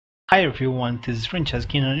Hi everyone, this is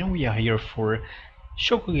Francesco and we are here for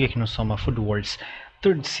Shokugeki no Soma Food Wars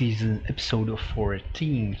 3rd season episode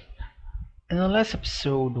 14. In the last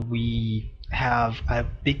episode we have a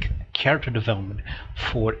big character development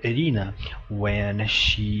for Irina when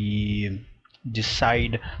she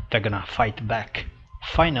decide they're gonna fight back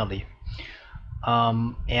finally,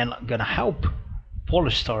 and gonna help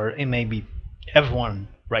Polestar and maybe everyone,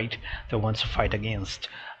 right, that wants to fight against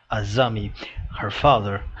Azami, her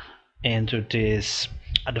father, into this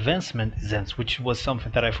advancement exams, which was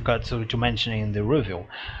something that I forgot to mention in the review.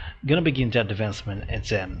 Gonna begin the advancement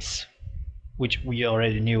exams, which we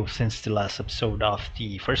already knew since the last episode of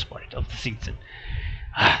the first part of the season.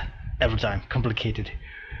 Every time complicated.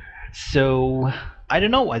 So I don't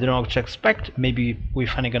know what to expect. Maybe we're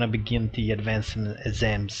finally gonna begin the advancement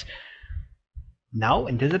exams now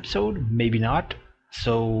in this episode, maybe not.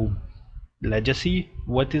 So let's just see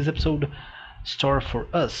what this episode store for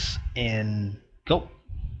us and go.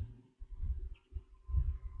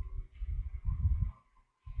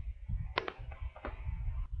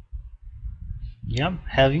 Yeah,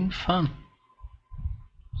 having fun.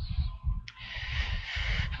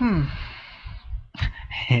 Hmm.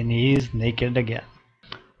 And he is naked again.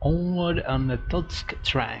 Onward on the Totsuki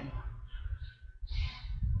train.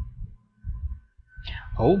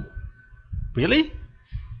 Oh, really?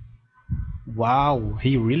 Wow,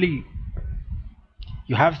 he really.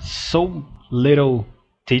 You have so little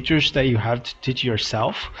teachers that you have to teach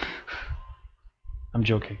yourself. I'm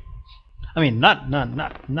joking. I mean, not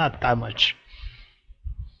that much.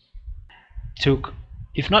 Took,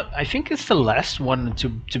 if not, I think it's the last one to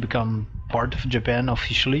become part of Japan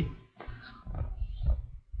officially.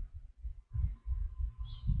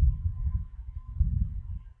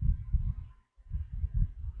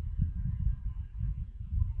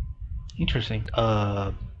 Interesting.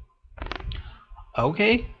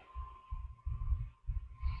 Okay.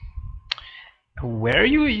 Where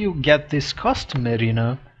you get this costume,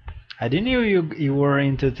 Marina? I didn't know you were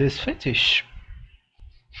into this fetish.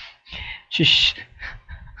 She,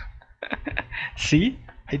 see,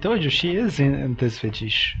 I told you she is in this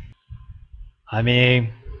fetish. I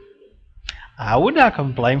mean, I would not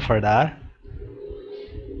complain for that.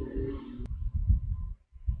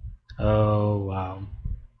 Oh wow,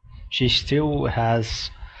 she still has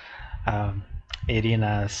um,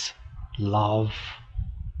 Irina's love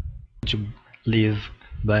to live,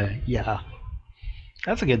 but yeah,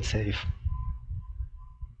 that's a good save.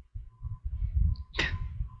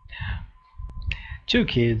 Two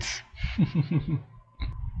kids.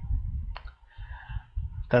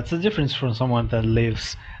 That's the difference from someone that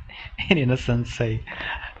lives in a sensei,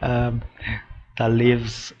 um, that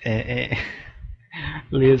lives in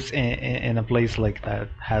a place like that,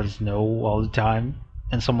 has snow all the time,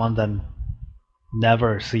 and someone that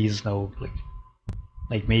never sees snow,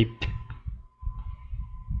 like me.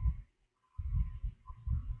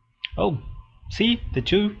 Oh, see the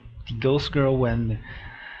two, the ghost girl and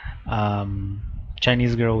um,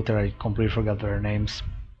 Chinese girl that I completely forgot their names.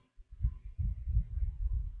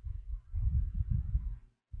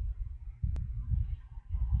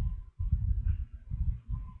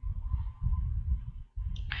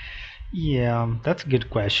 Yeah, that's a good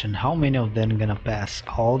question. How many of them gonna pass?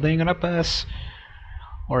 All they gonna pass,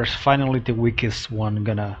 or is finally the weakest one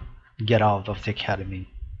gonna get out of the academy?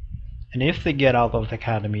 And if they get out of the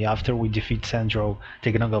academy after we defeat Sandro,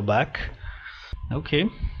 they're gonna go back. Okay,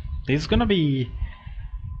 this is gonna be,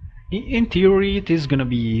 in theory, it is gonna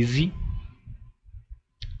be easy,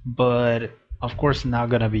 but of course not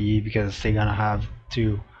gonna be because they're gonna have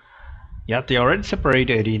to. Yeah, they already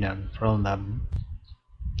separated Irina from them.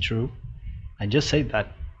 True, I just said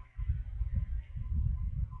that.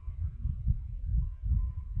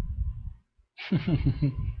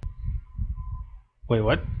 Wait,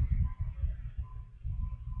 what?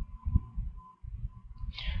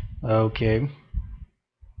 Okay.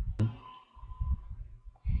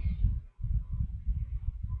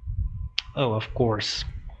 Oh, of course.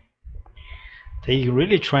 They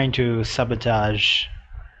really trying to sabotage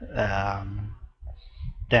um,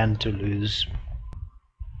 them to lose.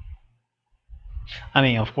 I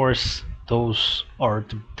mean, of course, those are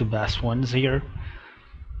the best ones here,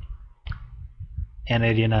 and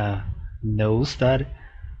Irina knows that.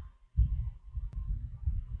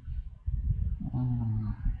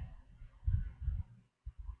 Mm.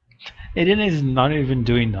 Irina is not even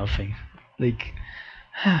doing nothing. Like,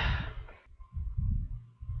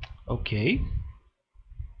 okay.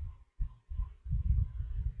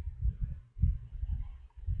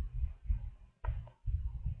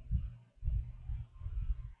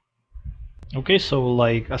 Okay, so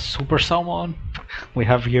like a super salmon. we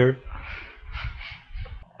have here.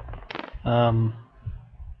 Um,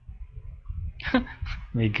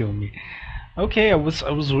 Megumi. Okay, I was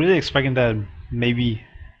really expecting that maybe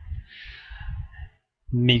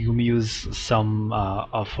Megumi use some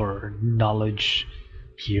of her knowledge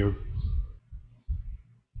here.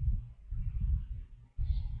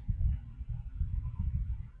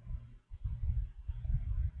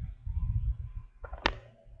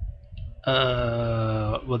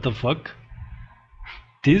 What the fuck?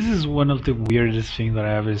 This is one of the weirdest things that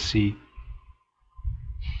I ever see.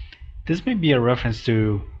 This may be a reference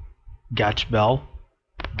to Gatch Bell,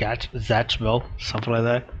 Zatch Bell, something like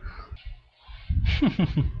that.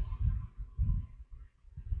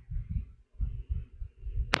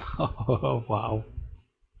 Oh wow,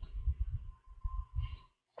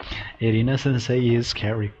 Irina Sensei is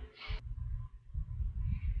scary.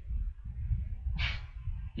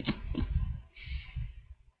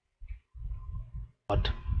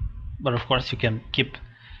 But of course you can keep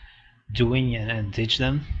doing and teach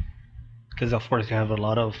them because of course you have a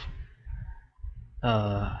lot of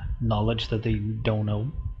knowledge that they don't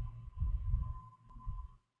know.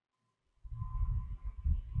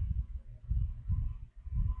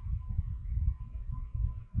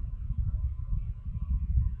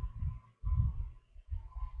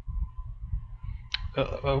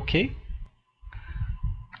 Okay.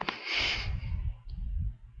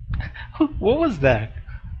 What was that?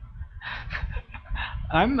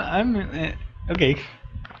 I'm okay.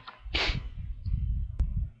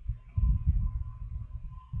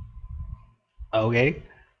 Okay.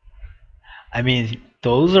 I mean,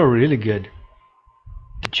 those are really good.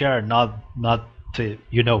 The chair, not to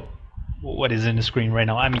what is in the screen right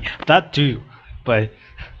now. I mean that too, but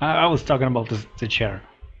I was talking about the chair.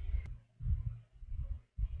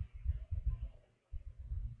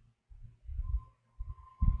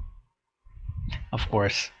 Of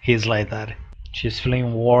course, he's like that. She's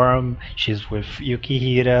feeling warm. She's with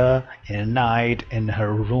Yukihira in night in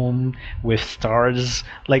her room with stars.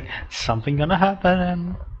 Like something gonna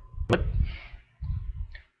happen. What?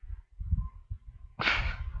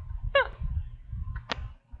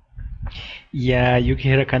 Yeah,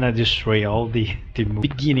 Yukihira kind of destroy all the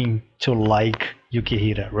beginning to like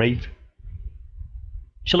Yukihira, right?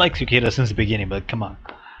 She likes Yukihira since the beginning, but come on.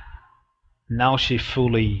 Now she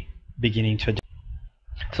fully beginning to.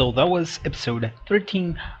 So that was episode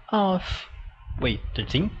 13 of. Wait,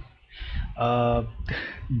 13? Uh,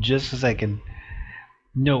 just a second.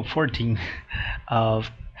 No, 14 of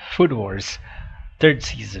Food Wars, third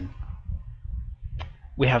season.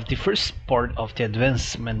 We have the first part of the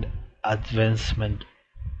advancement, the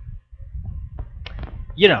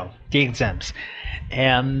exams.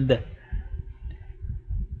 And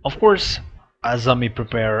of course, Azami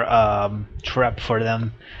prepare trap for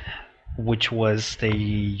them, which was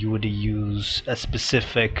you would use a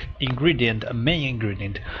specific ingredient, a main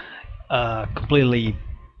ingredient, completely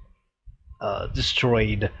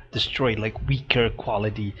destroyed like weaker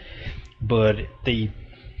quality, but they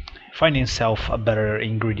find himself a better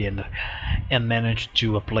ingredient and managed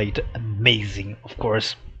to apply it amazing. Of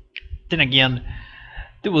course, then again,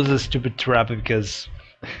 it was a stupid trap because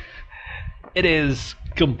it is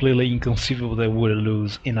completely inconceivable they would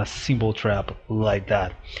lose in a simple trap like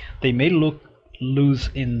that. They may lose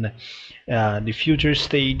in the future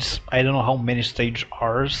stage. I don't know how many stages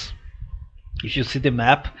are. If you see the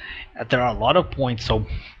map, there are a lot of points, so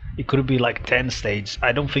it could be like 10 stages.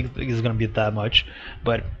 I don't think it's gonna be that much,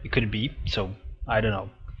 but it could be, so I don't know.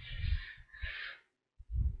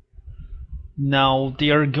 Now they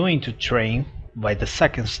are going to train by the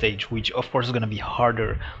second stage, which of course is gonna be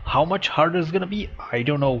harder. How much harder is gonna be? I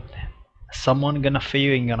don't know. Someone gonna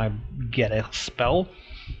fail and gonna get a spell?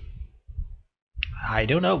 I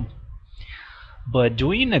don't know. But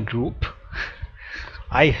doing a group,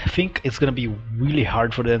 I think it's gonna be really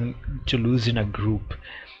hard for them to lose in a group.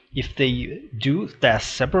 If they do that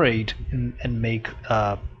separate and make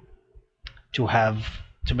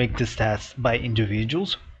to make this test by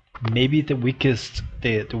individuals, maybe the weakest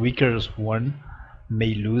one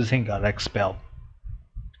may lose and got expelled.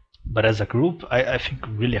 But as a group, I think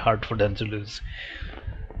really hard for them to lose.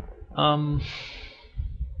 Um,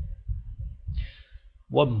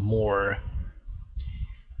 what more?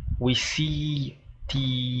 We see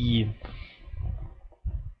the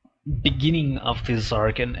beginning of this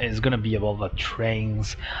arc and is gonna be about the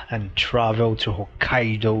trains and travel to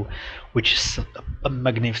Hokkaido, which is a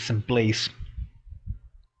magnificent place.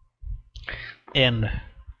 And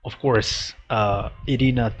of course,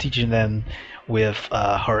 Irina teaching them with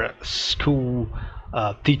her school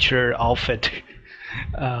teacher outfit.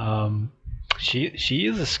 Um, she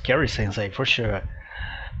is a scary sensei for sure,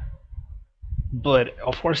 but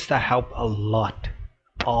of course that helped a lot.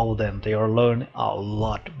 All of them, they are learn a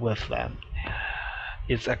lot with them.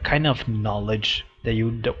 It's a kind of knowledge that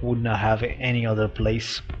you would not have in any other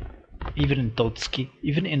place. Even in Totsuki,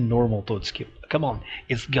 even in normal Totsuki. Come on,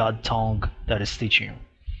 it's God tongue that is teaching you.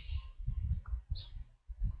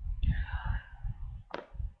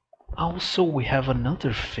 Also, we have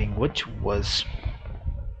another thing, which was,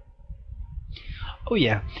 oh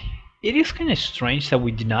yeah, it is kind of strange that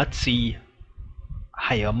we did not see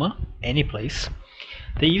Hayama anyplace.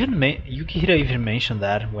 They even Yukihira even mentioned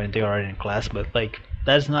that when they are in class, but like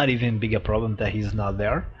that's not even big a problem that he's not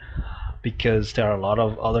there because there are a lot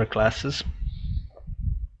of other classes.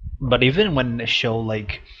 But even when they show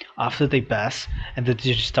like after they pass and the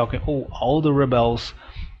teacher's talking, oh, all the rebels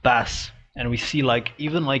pass, and we see like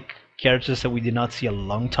even like characters that we did not see a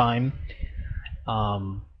long time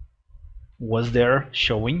um, was there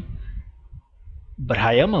showing, but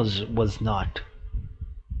Hayama's was not.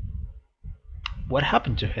 What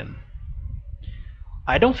happened to him?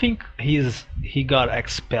 I don't think he got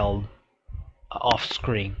expelled off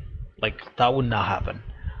screen. Like that would not happen.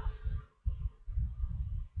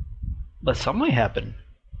 But something happened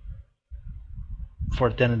for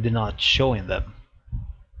them not showing them.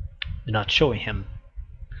 Not showing him.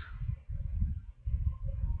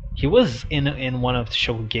 He was in one of the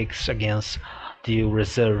show gigs against the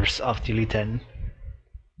reserves of the Elite 10,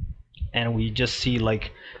 and we just see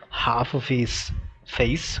like half of his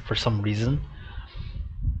face for some reason.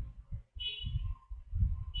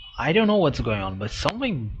 I don't know what's going on, but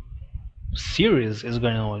something serious is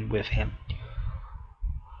going on with him.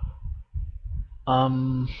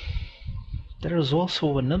 Um, there is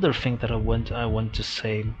also another thing that I want to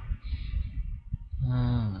say.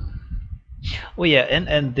 Hmm. Oh yeah,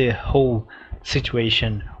 and the whole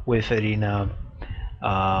situation with Irina,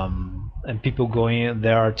 and people going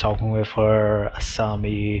there talking with her,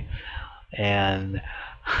 Asami, and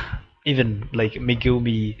even like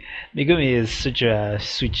Megumi. Megumi is such a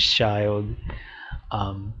sweet child.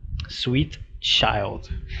 Um, Sweet child.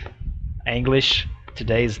 English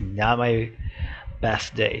today is not my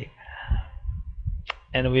best day.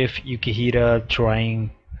 And with Yukihira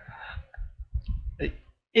trying,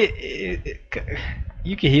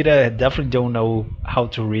 Yukihira definitely don't know how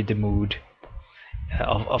to read the mood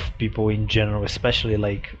of people in general, especially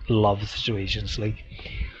like love situations. Like,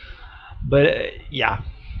 but yeah,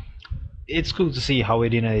 it's cool to see how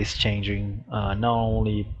Irina is changing, not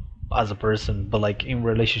only as a person, but like in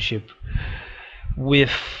relationship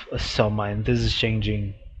with someone. This is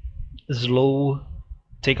changing slow,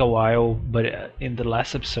 take a while, but in the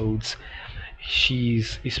last episodes,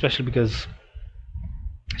 she's especially because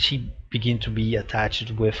she begin to be attached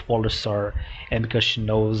with Star, and because she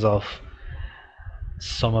knows of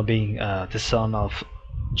Soma being the son of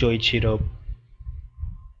Joichiro.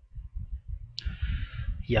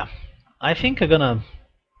 Yeah, I think I'm gonna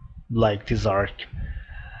like this arc.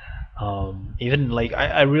 Even like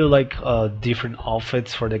I really like different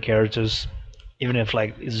outfits for the characters, even if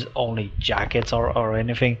like it's only jackets or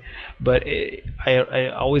anything. But I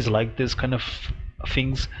always like this kind of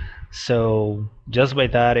things. So just by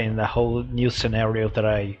that and the whole new scenario that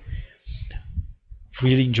I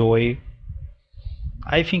really enjoy,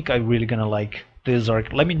 I think I really gonna like this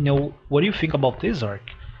arc. Let me know what do you think about this arc.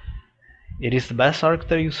 It is the best arc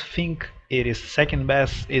that you think? It is second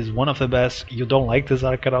best? Is one of the best? You don't like this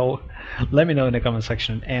arc at all? Let me know in the comment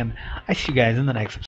section, and I see you guys in the next episode.